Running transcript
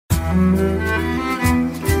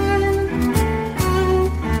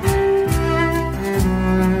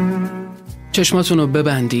چشماتون رو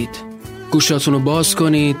ببندید، گوشاتون رو باز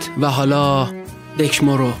کنید و حالا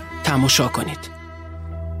دکمو رو تماشا کنید.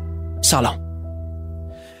 سلام.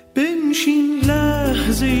 بنشین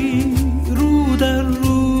لحظه‌ای رو در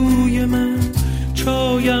روی من،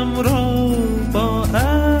 چایم را با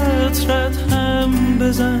عطرت هم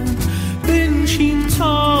بزن. بنشین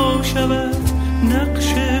تا شود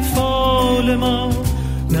نقش فال ما،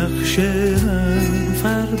 نقش هم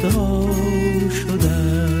فردا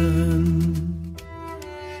شدن.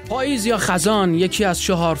 پاییز یا خزان یکی از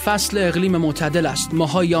 4 فصل اقلیم معتدل است.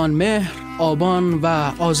 ماهای آن مهر، آبان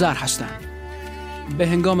و آذر هستند. به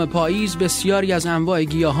هنگام پاییز بسیاری از انواع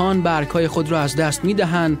گیاهان برگ‌های خود را از دست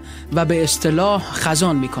می‌دهند و به اصطلاح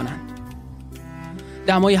خزان می‌کنند.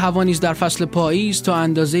 دمای هوا نیز در فصل پاییز تا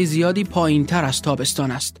اندازه زیادی پایین‌تر از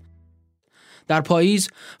تابستان است. در پاییز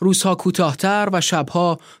روزها کوتاه‌تر و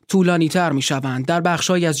شبها طولانی‌تر می‌شوند. در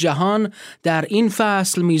بخش‌هایی از جهان در این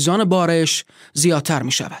فصل میزان بارش زیادتر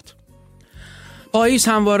می‌شود. پاییز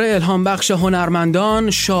همواره الهام بخش هنرمندان،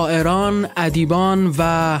 شاعران، ادیبان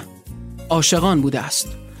و عاشقان بوده است.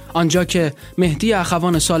 آنجا که مهدی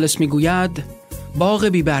اخوان سالس میگوید باغ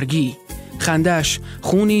بیبرگی خندش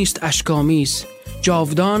خونی است اشک‌آمیز،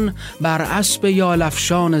 جاودان بر اسب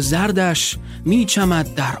یالفشان زردش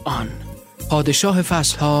میچمد در آن، پادشاه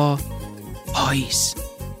فصلها پاییز.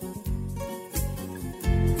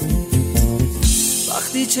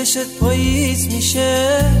 وقتی چشت پاییز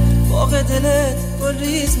میشه، باغ دلت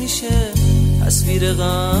گلریز میشه، تصویر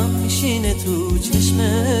غم میشینه تو چشم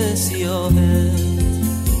سیاهه.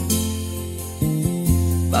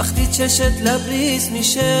 وقتی چشت لبریز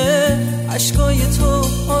میشه، عشقای تو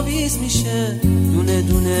آویز میشه، دونه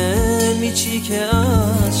دونه میچی که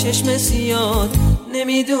از چشم سیاه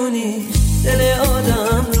نمیدونی دل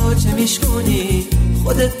آدم رو چه میشکنی.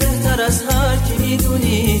 خودت بهتر از هر کی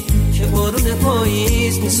میدونی که بارون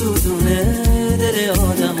پاییز میسودونه دل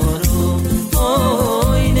آدم ها رو.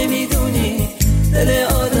 آی نمیدونی دل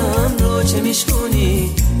آدم رو چه میشکنی.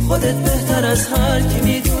 خودت بهتر از هر کی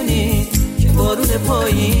میدونی که بارون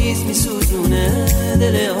پاییز میسودونه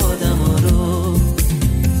دل آدم ها رو.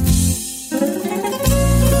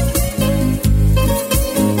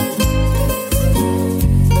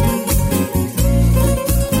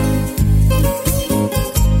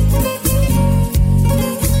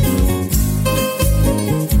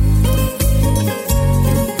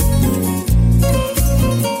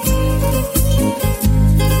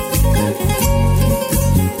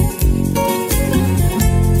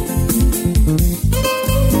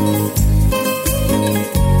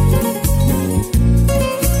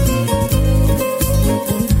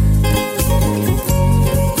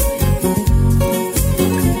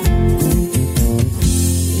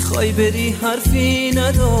 بری حرفی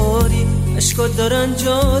نداری، اشکات دارن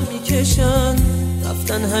جار میکشن،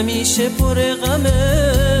 رفتن همیشه پر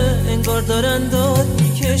غمه، انگار دارن داد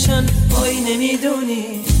میکشن. آی نمیدونی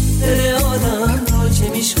دل آدم رو چه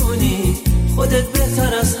میشکنی. خودت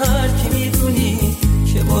بهتر از هر کی میدونی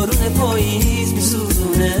که بارون پاییز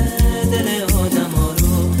میسوزونه دل آدم ها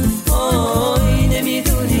رو. آی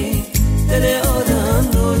نمیدونی دل آدم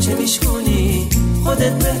رو چه میشکنی.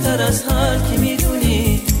 خودت بهتر از هر کی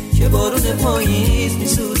میدونی که بارون پاییز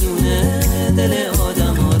میسودونه دل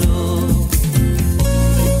آدم ها رو.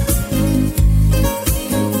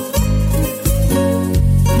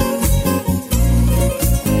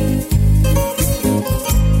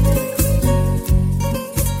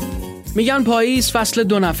 میگن پاییز فصل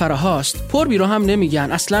 2 نفره هاست. پر بیرو هم نمیگن،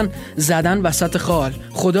 اصلا زدن وسط خال.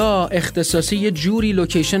 خدا اختصاصی یه جوری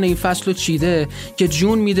لوکیشن این فصل رو چیده که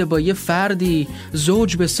جون میده با یه فردی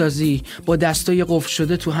زوج بسازی، با دستای قفل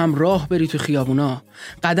شده تو هم راه بری تو خیابونا،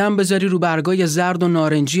 قدم بذاری رو برگای زرد و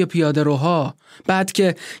نارنجی پیاده روها، بعد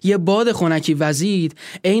که یه باد خنکی وزید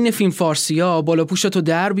عین فیلم فارسیا بالا پوشتو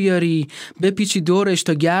در بیاری بپیچی دورش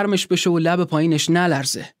تا گرمش بشه و لب پایینش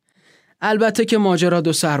نلرزه. البته که ماجرا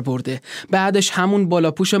 2 سر برده. بعدش همون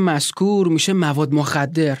بالاپوش مذکور میشه مواد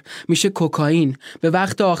مخدر، میشه کوکائین. به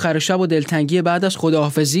وقت آخر شب و دلتنگی بعد از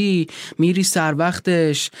خداحافظی میری سر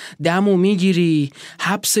وقتش، دمو میگیری،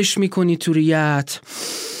 حبسش میکنی تو ریت،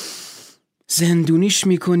 زندونیش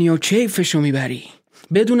میکنی و کیفشو میبری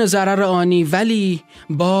بدون ضرر آنی ولی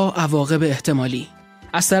با عواقب احتمالی.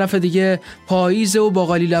 از طرف دیگه پاییز و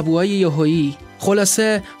باقالی لبوهای یهویی.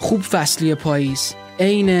 خلاصه خوب فصلی پاییز،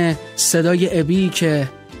 عین صدای ابی که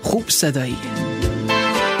خوب صداییه.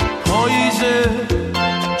 پاییز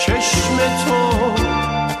چشم تو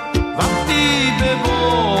وقتی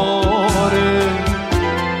بباره،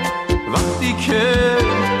 وقتی که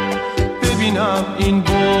ببینم این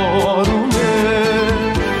بارونه،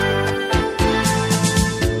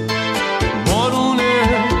 بارونه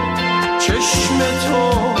چشم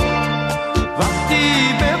تو وقتی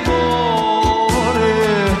بباره،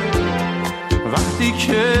 وقتی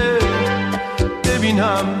که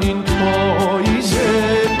ببینم این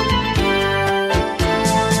پاییزه،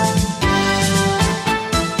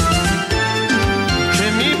 که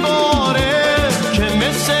میباره که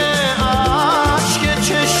مثل عشق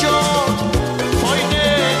چشات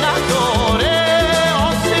فایده نداره،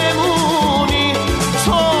 آسمونی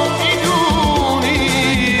تو میدونی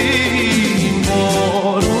این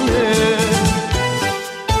بارونه.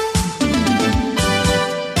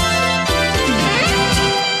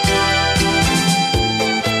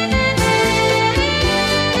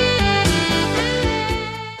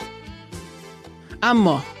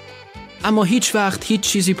 اما هیچ وقت هیچ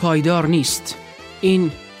چیزی پایدار نیست.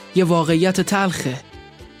 این یه واقعیت تلخه،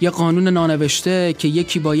 یه قانون نانوشته که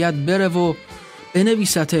یکی باید بره و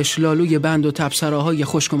بنویستش لالوی بند و تبصره‌های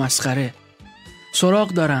خشک و مسخره. سراغ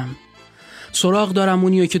دارم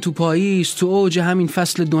اونیو که تو پاییز، تو اوج همین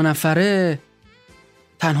فصل 2 نفره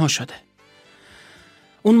تنها شده.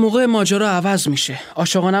 اون موقع ماجرا عوض میشه،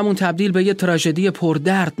 عاشقانمون تبدیل به یه تراژدی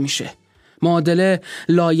پردرد میشه، معادله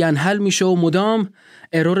لاینحل میشه و مدام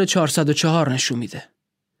ارور 404 نشون میده.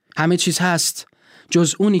 همه چیز هست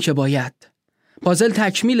جز اونی که باید. پازل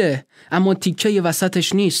تکمیله اما تیکه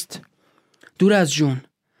وسطش نیست. دور از جون.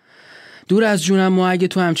 اما اگه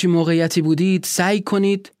تو همچین موقعیتی بودید سعی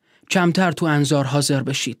کنید کمتر تو انظار حاضر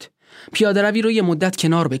بشید. پیاده روی رو یه مدت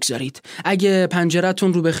کنار بگذارید. اگه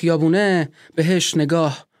پنجرتون رو به خیابونه بهش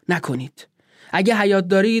نگاه نکنید. اگه حیات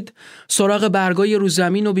دارید سراغ برگای رو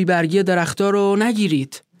زمین و بیبرگی درختا رو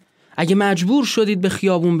نگیرید. اگه مجبور شدید به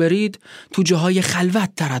خیابون برید تو جاهای خلوت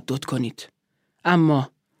تردد کنید. اما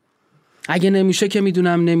اگه نمیشه که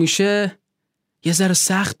میدونم نمیشه، یه ذره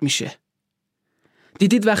سخت میشه.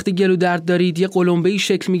 دیدید وقتی گلو درد دارید یه قلمبه‌ای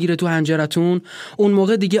شکل میگیره تو حنجرتون، اون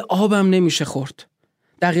موقع دیگه آبم نمیشه خورد.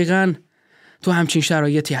 دقیقاً تو همچین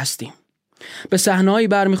شرایطی هستیم. به صحنه‌هایی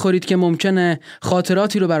برمیخورید که ممکنه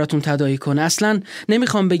خاطراتی رو براتون تداعی کنه. اصلاً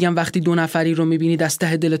نمیخوام بگم وقتی 2 نفری رو میبینید از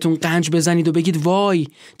ته دلتون قنج بزنید و بگید وای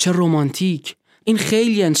چه رمانتیک. این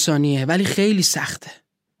خیلی انسانیه ولی خیلی سخته.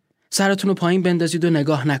 سرتون رو پایین بندازید و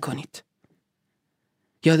نگاه نکنید.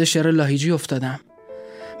 یاد شعر لاهیجی افتادم.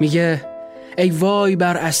 میگه ای وای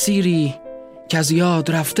بر اسیری که از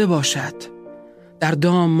یاد رفته باشد، در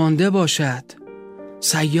دام مانده باشد،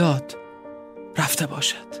 صیاد رفته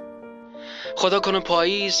باشد. خدا کنه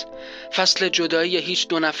پاییز فصل جدایی هیچ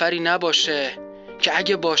 2 نفری نباشه که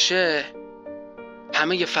اگه باشه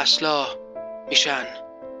همه فصلا میشن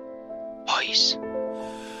پاییز.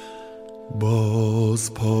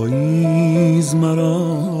 باز پاییز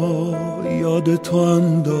مرا یاد تو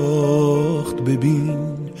انداخت،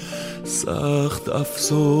 ببین سخت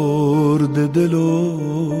افسرده دل و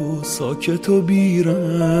ساکت و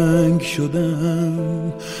بیرنگ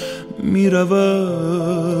شدم.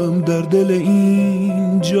 میروم در دل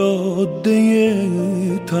این جاده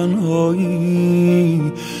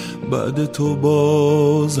تنهایی، بعد تو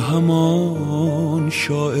باز همان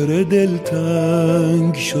شاعر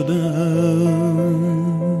دلتنگ شدم.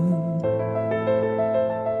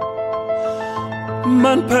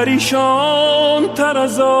 من پریشان تر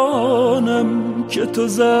از آنم که تو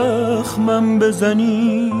زخمم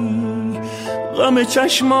بزنی، غم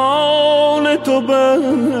چشمان تو بر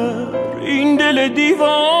این دل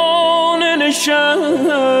دیوانه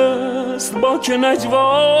نشست. با که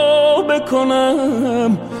نجوا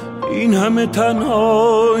بکنم این همه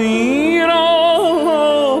تنهایی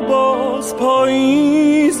را، باز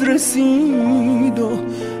پاییز رسید و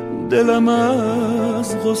دلم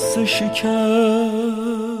از غصه شکست.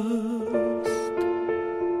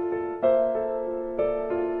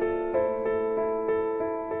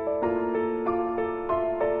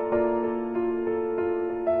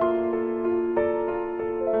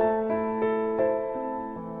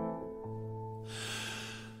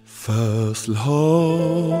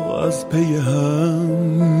 فصلها از پی هم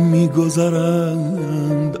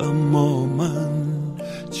می‌گذرند، اما من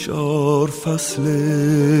 4 فصل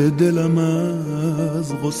دلم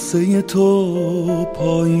از غصه تو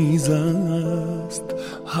پاییز است.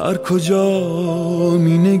 هر کجا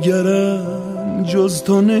می‌نگرم جز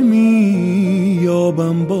تو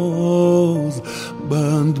نمی‌یابم باز،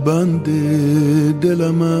 بند بند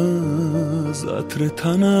دلم از عطر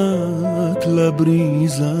تنت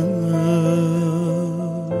لبریز است.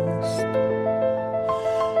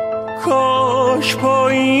 کاش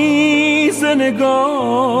پاییز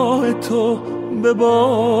نگاه تو به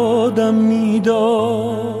بادم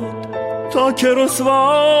میداد تا که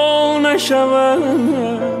رسوا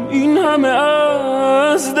نشوم این همه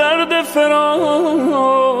از درد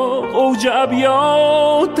فراق. اوج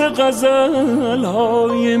ابیات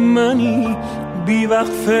غزل‌های منی بی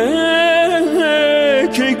وقفه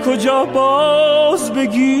که کجا باز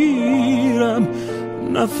بگیرم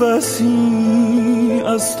نفسی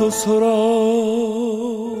از تو سراغ.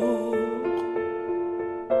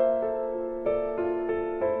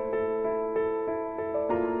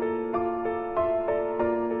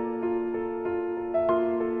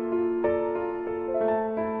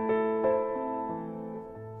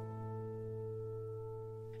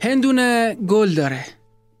 هندونه گل داره،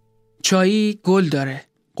 چایی گل داره،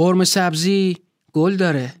 قرمه سبزی گل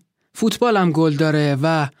داره، فوتبال هم گل داره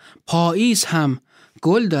و پاییز هم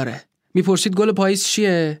گل داره. میپرسید گل پاییز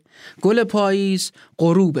چیه؟ گل پاییز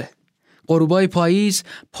غروبه. غروبای پاییز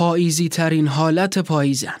پاییزی ترین حالت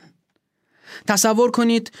پاییزن. تصور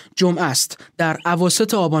کنید جمعه است در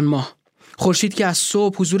اواسط آبان ماه. خورشید که از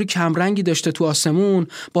صبح حضور کمرنگی داشته تو آسمون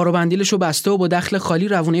بار و بندیلشو بسته و با دخل خالی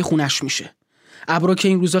روونه خونش میشه. ابرا که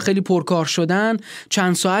این روزا خیلی پرکار شدن،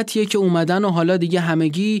 چند ساعتیه که اومدن و حالا دیگه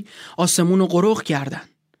همگی آسمون رو قرق کردن.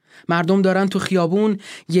 مردم دارن تو خیابون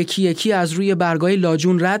یکی یکی از روی برگای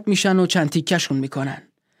لاجون رد میشن و چند تیکشون میکنن.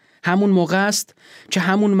 همون موقع است که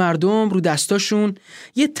همون مردم رو دستاشون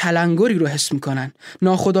یه تلنگری رو حس میکنن.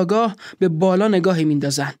 ناخودآگاه به بالا نگاهی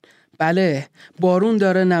میندازن. بله، بارون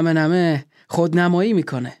داره نمه نمه خودنمایی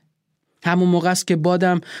میکنه. همون موقع است که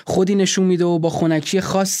بادم خودی نشون میده و با خنکی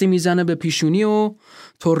خاصی میزنه به پیشونی و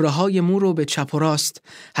طره‌های مو رو به چپ و راست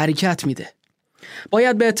حرکت میده.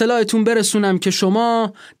 باید به اطلاعتون برسونم که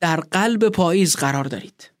شما در قلب پاییز قرار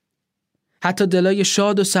دارید. حتی دلای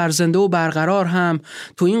شاد و سرزنده و برقرار هم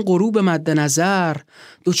تو این غروب مد نظر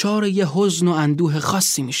دچار یه حزن و اندوه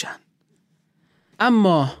خاصی میشن.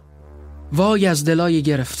 اما وای از دلای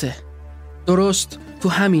گرفته، درست تو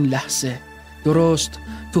همین لحظه، درست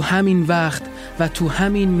تو همین وقت و تو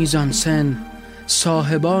همین میزانسن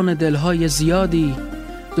صاحبان دلهای زیادی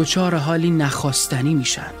دچار حالی نخواستنی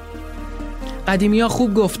میشن. قدیمی ها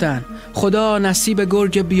خوب گفتن خدا نصیب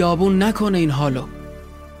گرگ بیابون نکنه این حالو.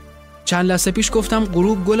 چند لحظه پیش گفتم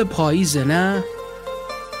غروب گل پاییزه،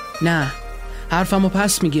 نه حرفمو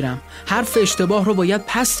پس میگیرم. حرف اشتباه رو باید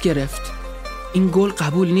پس گرفت. این گل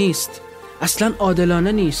قبول نیست، اصلا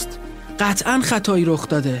عادلانه نیست، قطعا خطایی رخ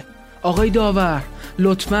داده. آقای داور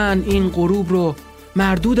لطفاً این غروب رو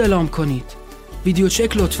مردود اعلام کنید. ویدیو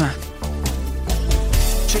چک لطفاً.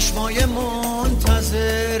 چشمای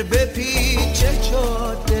منتظر به پیچ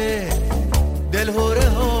جاده، دلهوره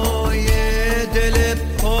های دل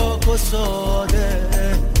پاک و ساده،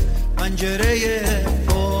 پنجره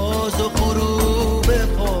باز و غروب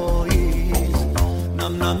پاییز،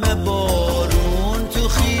 نم نم بارون تو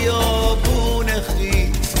خیابون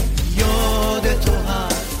خیز، یاد تو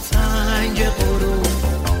هست سنگ غروب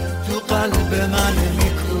تو قلب من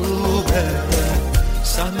میکوبه،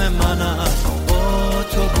 سهم من از با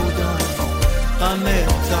تو بودن غم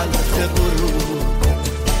تلخ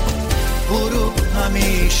غروب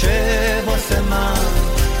همیشه واسه من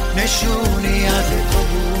نشونی از تو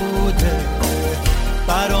بوده،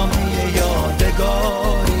 برام یه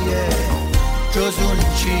یادگاریه جز اون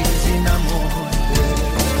چیزی نمونده.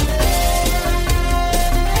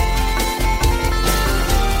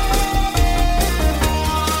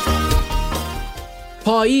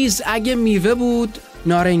 پاییز اگه میوه بود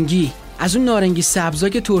نارنگی، از اون نارنگی سبزا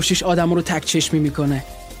که ترشیش آدم رو تک چشمی میکنه.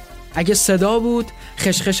 اگه صدا بود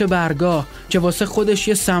خشخش برگا که واسه خودش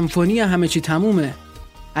یه سمفونی همه چی تمومه.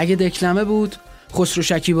 اگه دکلمه بود خسرو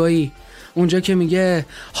شکیبایی، اونجا که میگه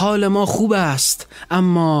حال ما خوب است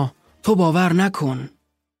اما تو باور نکن.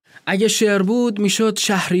 اگه شعر بود میشد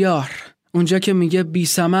شهریار، اونجا که میگه بی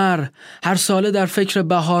ثمر هر ساله در فکر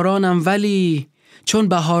بهارانم، ولی چون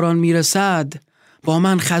بهاران میرسد با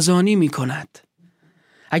من خزانی میکند.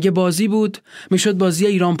 اگه بازی بود میشد بازی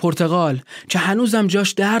ایران پرتغال که هنوزم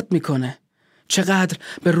جاش درد میکنه. چقدر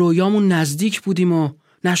به رویامون نزدیک بودیم و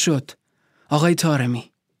نشد. آقای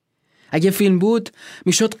طارمی. اگه فیلم بود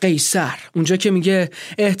میشد قیصر، اونجا که میگه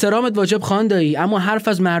احترامت واجب خواندایی اما حرف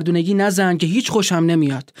از مردونگی نزن که هیچ خوشم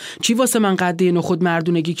نمیاد. چی واسه من قده نخود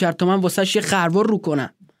مردونگی کرد تا من واسهش یه خروار رو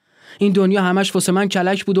کنم؟ این دنیا همش واسه من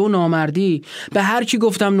کلک بوده و نامردی. به هر کی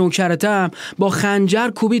گفتم نوکرتم با خنجر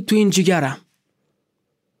کوبید تو این جیگرم.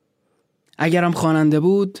 اگرم خواننده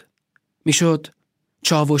بود میشد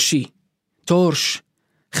چاوشی، ترش،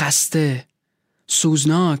 خسته،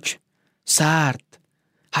 سوزناک، سرد،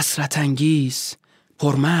 حسرت انگیز،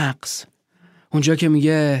 پرمغز، اونجا که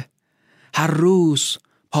میگه هر روز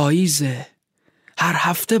پاییزه، هر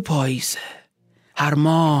هفته پاییزه، هر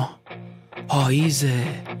ماه پاییزه،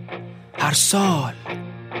 هر سال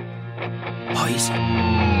پاییز.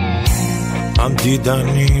 هم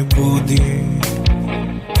دیدنی بودی،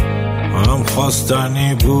 هم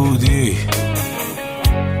خواستنی بودی،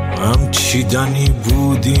 هم چیدنی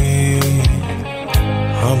بودی،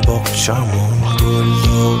 هم باغچمون گل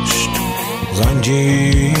داشت،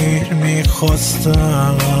 زنجیر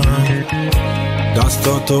میخواستم،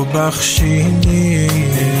 دستاتو بخشیدی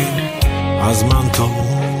از من تا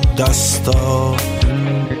اون دستا.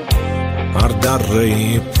 هر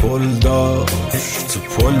دره‌ای پل داشت،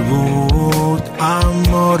 پل بود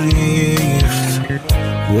اما ریخت،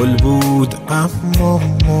 گل بود اما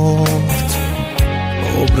مرد.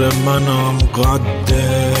 عمر منم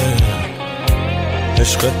قده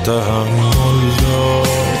عشق تحمل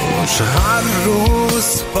داشت. هر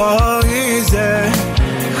روز پاییزه،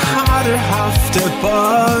 هر هفته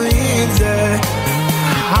پاییزه،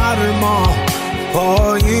 هر ماه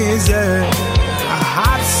پاییزه،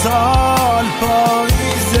 هر سال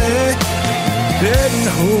پاییزه.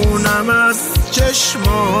 پنهونم از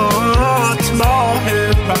چشمات ماه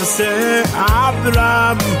پس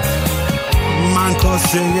ابرم، من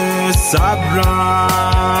کاسه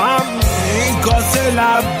صبرم، این کاسه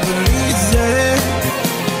لبریزه.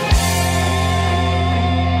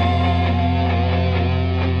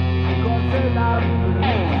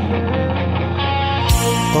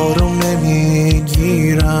 آروم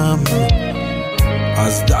نمیگیرم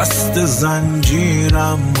از دست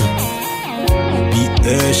زنجیرم، بی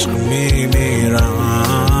عشق میمیرم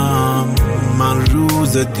من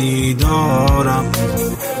روز دیدارم.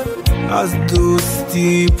 از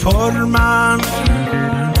دوستی پر من،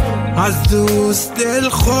 از دوست دل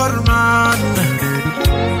خور من،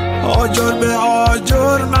 آجر به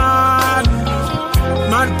آجر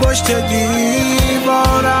من پشت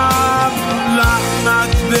دیوارم.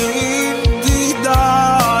 لعنت به این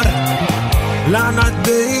دیدار، لعنت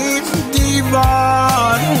به این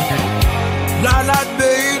دیوار، لعنت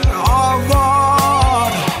به این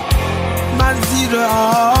آوار، من زیر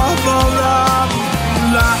آوارم.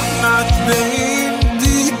 لعنت به این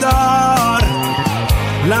دیدار،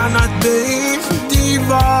 لعنت به این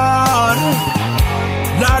دیوار،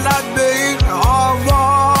 لعنت به این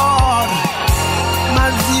آوار،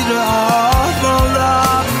 من زیر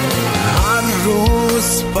آوارم. هر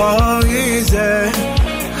روز پاییزه،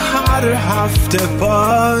 هر هفته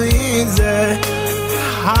پاییزه،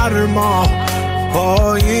 هر ماه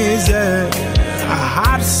پاییزه،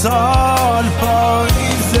 هر سال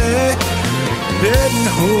پاییزه.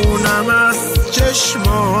 پنهونم از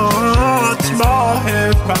چشمات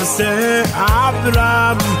ماه پس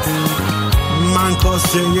ابرم، من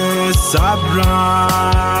کاسه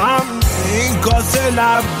صبرم، این کاسه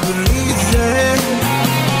لبریزه.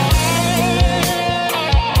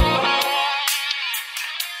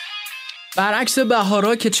 برعکس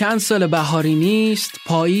بهارا که چند سال بهاری نیست،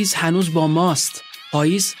 پاییز هنوز با ماست.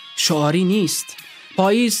 پاییز شعاری نیست.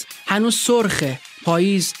 پاییز هنوز سرخه.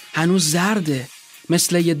 پاییز هنوز زرده،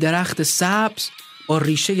 مثل یه درخت سبز با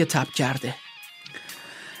ریشه تب کرده.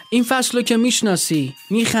 این فصلو که میشناسی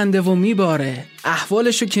میخنده و میباره،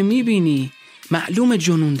 احوالشو که میبینی معلوم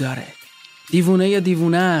جنون داره. دیوونه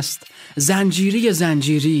دیوونه است، زنجیری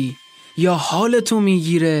زنجیری، یا حالتو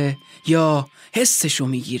میگیره یا حسشو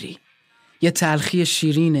میگیری. یه تلخی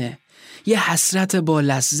شیرینه، یه حسرت با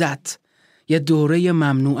لذت، یه دوره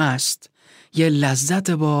ممنوع است، یه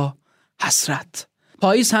لذت با حسرت.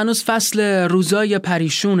 پاییز هنوز فصل روزای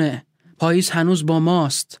پریشونه. پاییز هنوز با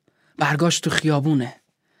ماست، برگاش تو خیابونه.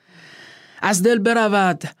 از دل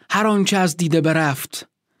برود هر آنچه از دیده برفت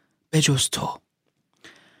بجز تو.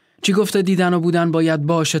 چی گفته دیدن و بودن باید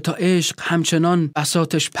باشه تا عشق همچنان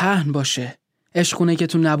بساطش پهن باشه. عشقونه که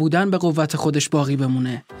تو نبودن به قوت خودش باقی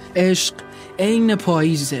بمونه. عشق عین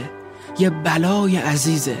پاییزه، یه بلای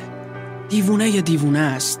عزیزه. دیوونه دیوونه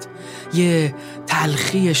است، یه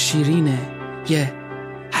تلخی شیرینه، یه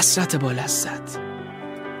حسرت با لذت.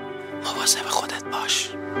 مواظب خودت باش.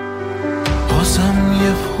 بازم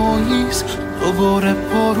یه پاییز، دوباره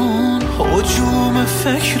بارون، هجوم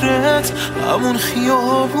فکرت، همون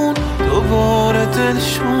خیابون، دوباره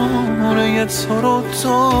دلشونه تو رو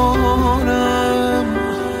دارم،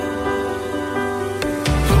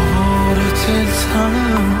 دوباره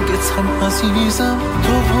دلتنگتم عزیزم،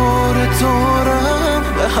 دوباره دارم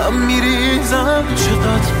به هم میریزم.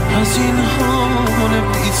 چقدر از این حال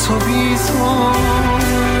بی تو بیزارم.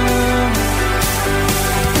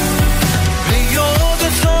 به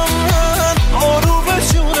یادتم من آروم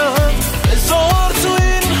جونم، بذار تو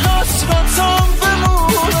این حسرتم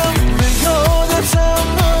بمونم. به یادتم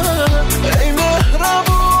من ای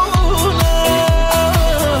مهربونم،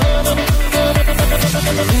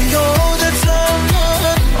 به یادتم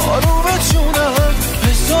من آروم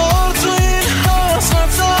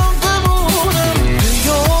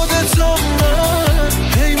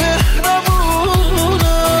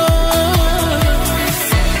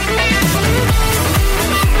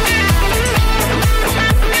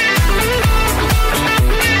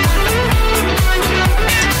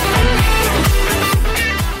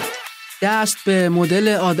دست به مدل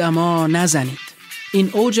آدما نزنید. این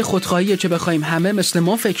اوج خودخواهیه که بخوایم همه مثل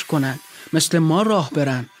ما فکر کنن، مثل ما راه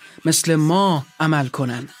برن، مثل ما عمل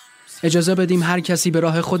کنن. اجازه بدیم هر کسی به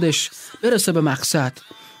راه خودش برسه به مقصد.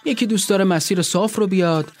 یکی دوست داره مسیر صاف رو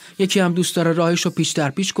بیاد، یکی هم دوست داره راهش رو پیش در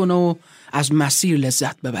پیش کنه و از مسیر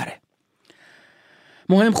لذت ببره.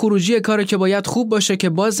 مهم خروجی کاره که باید خوب باشه که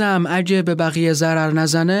بازم اگه به بقیه ضرر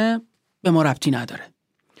نزنه به ما ربطی نداره.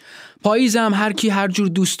 پاییز هم هر کی هر جور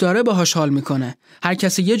دوست داره باهاش حال میکنه. هر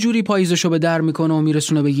کسی یه جوری پاییزشو به در میکنه و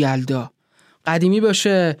میرسونه به یلدا. قدیمی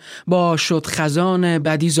باشه با شد خزان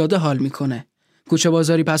بدیزاده حال میکنه. کوچه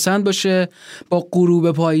بازاری پسند باشه با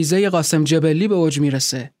غروب پاییزه قاسم جبلی به اوج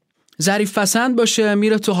میرسه. ظریف پسند باشه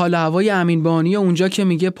میره تو حال هوای امین بانی اونجا که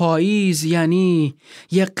میگه پاییز یعنی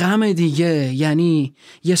یه غم دیگه، یعنی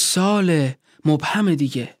یه سال مبهم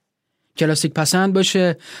دیگه. کلاسیک پسند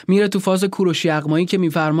باشه میره تو فاز کوروش یغمایی که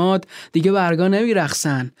میفرماد دیگه برگا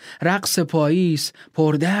نمیرقصن، رقص پاییز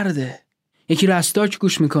پردرده. یکی رستاک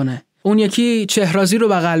گوش میکنه، اون یکی چهرازی رو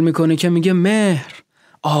بغل میکنه که میگه مهر،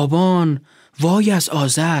 آبان، وای از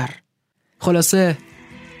آذر. خلاصه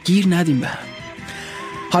گیر ندیم به هم.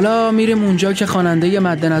 حالا میریم اونجا که خواننده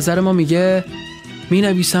مد نظر ما میگه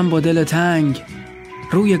مینویسم با دل تنگ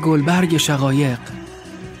روی گلبرگ شقایق،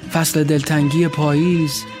 فصل دلتنگی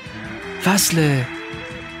پاییز، فصل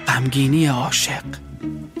غمگینی عاشق.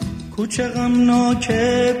 کوچه غمناک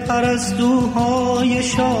پرستوهای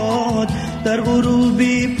شاد، در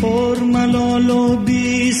غروبی پر ملال و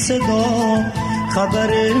بی صدا،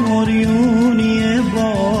 خبر موریونی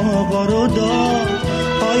باغا رو داد.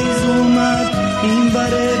 پاییز اومد این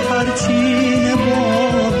بره پرچین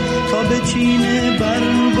باغ، تا به چین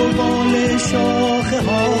برگ و بال شاخه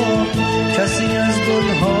ها. کسی از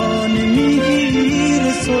گلها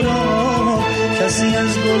نمیگیره سراغ، کسی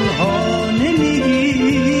از گلها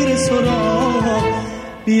نمیگیره سراغ.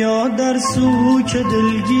 بیا در سوک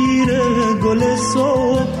دلگیر گل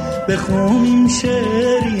صبح، بخونیم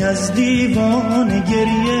شعری از دیوان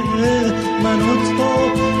گریه. من و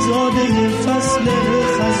تو زاده فصل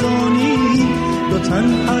خزانی، دو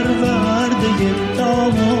تن پرورده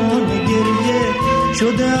دامان گریه.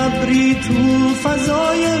 شده ابری تو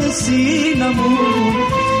فضای سینمون،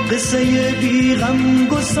 قصه بی غم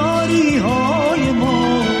گساری های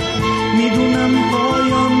ما. میدونم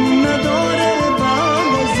پایان نداره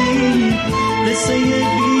بعد از این، قصه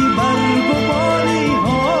بی برگ و باری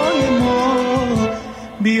های ما.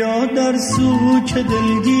 بیا در سوک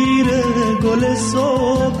دلگیر گل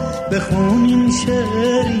صبح، بخونیم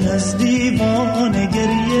شعری از دیوان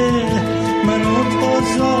گریه. من و تو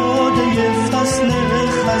زاده فصل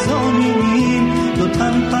خزانیم، دو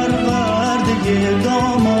تن پرورده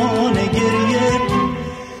دامان گریه.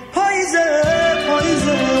 پاییزه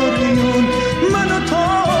پاییزه اوریون، من و تو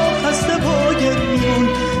خسته با گریون.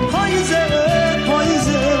 پاییزه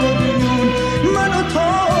پاییزه اوریون، من و تو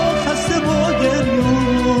خسته با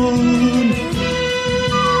گریون.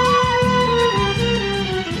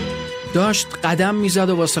 داشت قدم میزد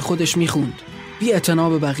و واسه خودش میخوند، بی اعتنا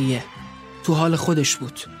به بقیه. تو حال خودش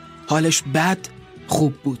بود، حالش بد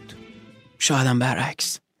خوب بود، شایدم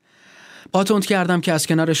برعکس. پا تند کردم که از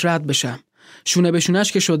کنارش رد بشم. شونه به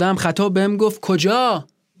شونش که شدم خطاب بهم گفت کجا؟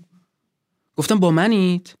 گفتم با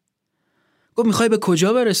منید؟ گفت میخوای به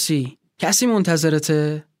کجا برسی؟ کسی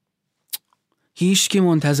منتظرته؟ هیچکی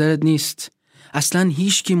منتظرت نیست. اصلا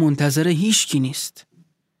هیچکی منتظر هیچکی نیست.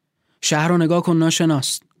 شهر رو نگاه کن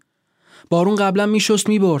ناشناس. بارون قبلا میشست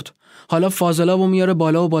میبرد، حالا فاضلابو میاره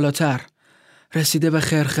بالا و بالاتر. رسیده به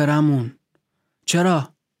خرخرمون. چرا؟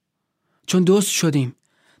 چون دوست شدیم،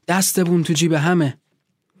 دستمون تو جیب همه.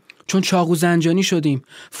 چون چاقو زنجانی شدیم،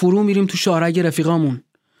 فرو میریم تو شارگ رفیقامون.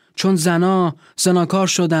 چون زنا زناکار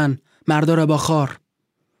شدن، مردا رباخوار.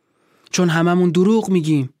 چون هممون دروغ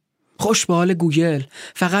میگیم، خوش به حال گوگل،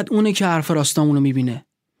 فقط اونه که حرف راستامونو میبینه.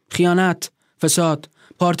 خیانت، فساد،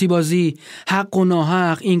 پارتی بازی، حق و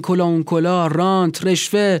ناحق، این کلا اون کلا، رانت،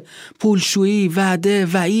 رشوه، پولشویی، وعده،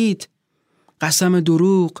 وعید، قسم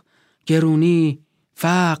دروغ، گرونی،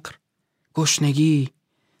 فقر، گشنگی،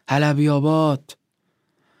 حلبیابات.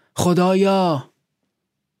 خدایا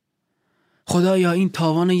این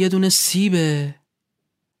تاوان یه دونه سیبه.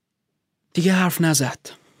 دیگه حرف نزد.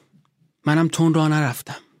 منم تون راه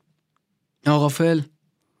نرفتم. ناغافل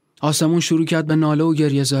آسمون شروع کرد به ناله و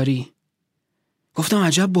گریه زاری. گفتم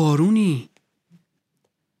عجب بارونی.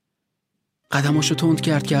 قدماشو تند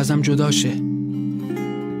کرد که ازم جدا شه.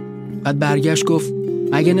 بعد برگشت گفت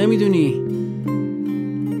مگه نمیدونی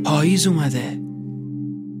پاییز اومده.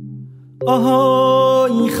 آها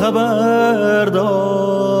این خبردار،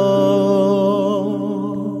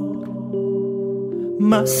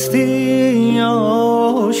 مستی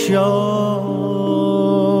آشیار،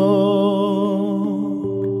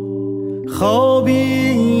 خوابی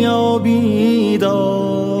یا بیدار،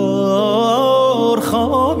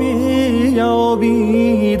 خوابی یا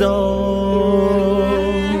بیدار.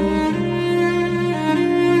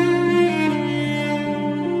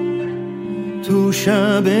 تو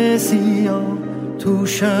شب سیاه، تو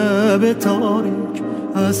شب تاریک،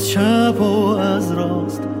 از چپ و از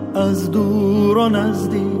راست، از دور و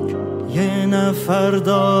نزدیک، یه نفر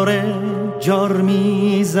داره جار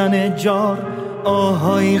میزنه جار.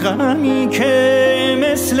 آهای غمی که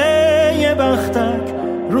مثل یه بختک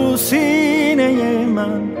رو سینه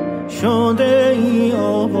من شده ای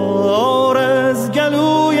آوار. از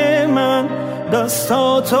گلوی من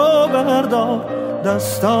دستاتو بردار،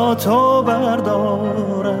 دستاتو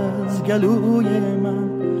بردار. از گلوی من،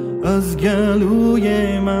 از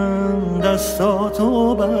گلوی من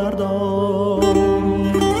دستاتو بردار.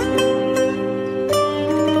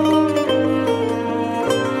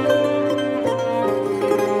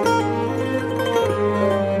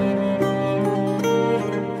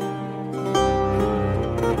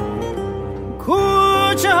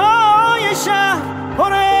 کوچه های شهر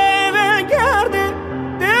پره بگرده،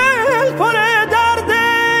 دل پره درد،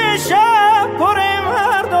 شب پره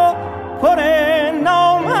مرد و پره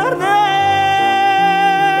نامرده.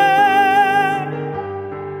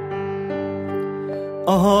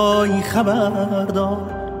 آهای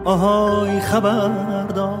خبردار، آهای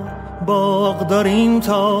خبردار، باغ داریم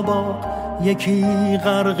تا باغ، یکی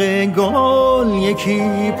غرق گل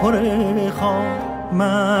یکی پر خار.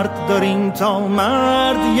 مرد داریم تا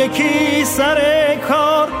مرد، یکی سر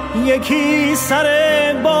کار یکی سر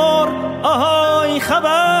بار. آهای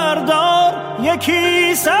خبردار،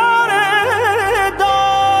 یکی سر دار.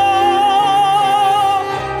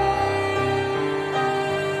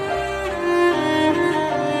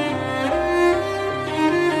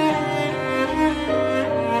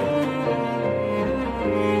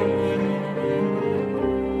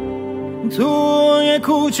 توی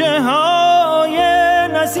کوچه های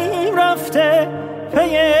نسیم رفته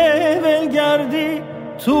پی ولگردی،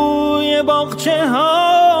 توی باغچه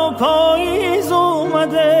ها پاییز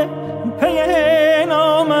اومده پی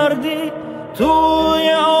نامردی.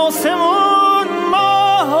 توی آسمون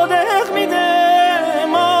ماه دق میده،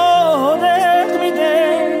 ماه دق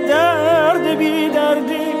میده، درد بی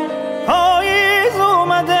دردی. پاییز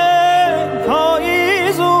اومده،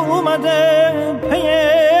 پاییز اومده پی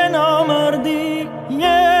نامردی.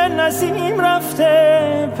 یه نسیم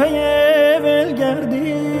رفته پی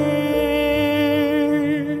ولگردی.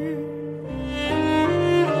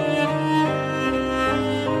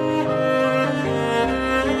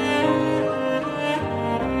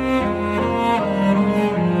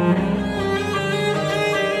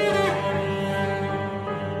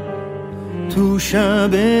 تو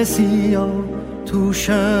شب سیاه، تو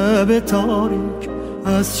شب تاریک،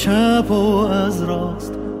 از چپ و از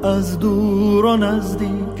راست، از دور و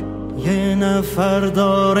نزدیک، یه نفر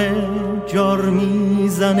داره جار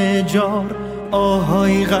میزنه جار.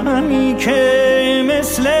 آهای غمی که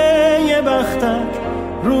مثل یه بختک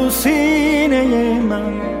رو سینه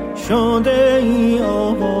من شده ای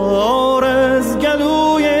آوار. از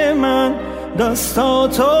گلوی من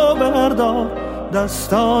دستاتو بردار،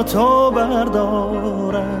 دستاتو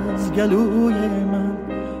بردار. از گلوی من،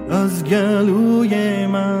 از گلوی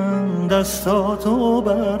من دستاتو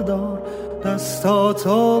بردار،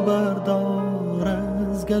 دستاتو بردار.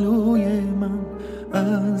 از گلوی من،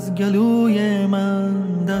 از گلوی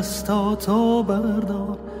من دستاتو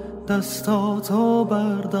بردار، دستاتو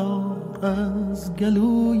بردار. از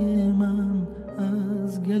گلوی من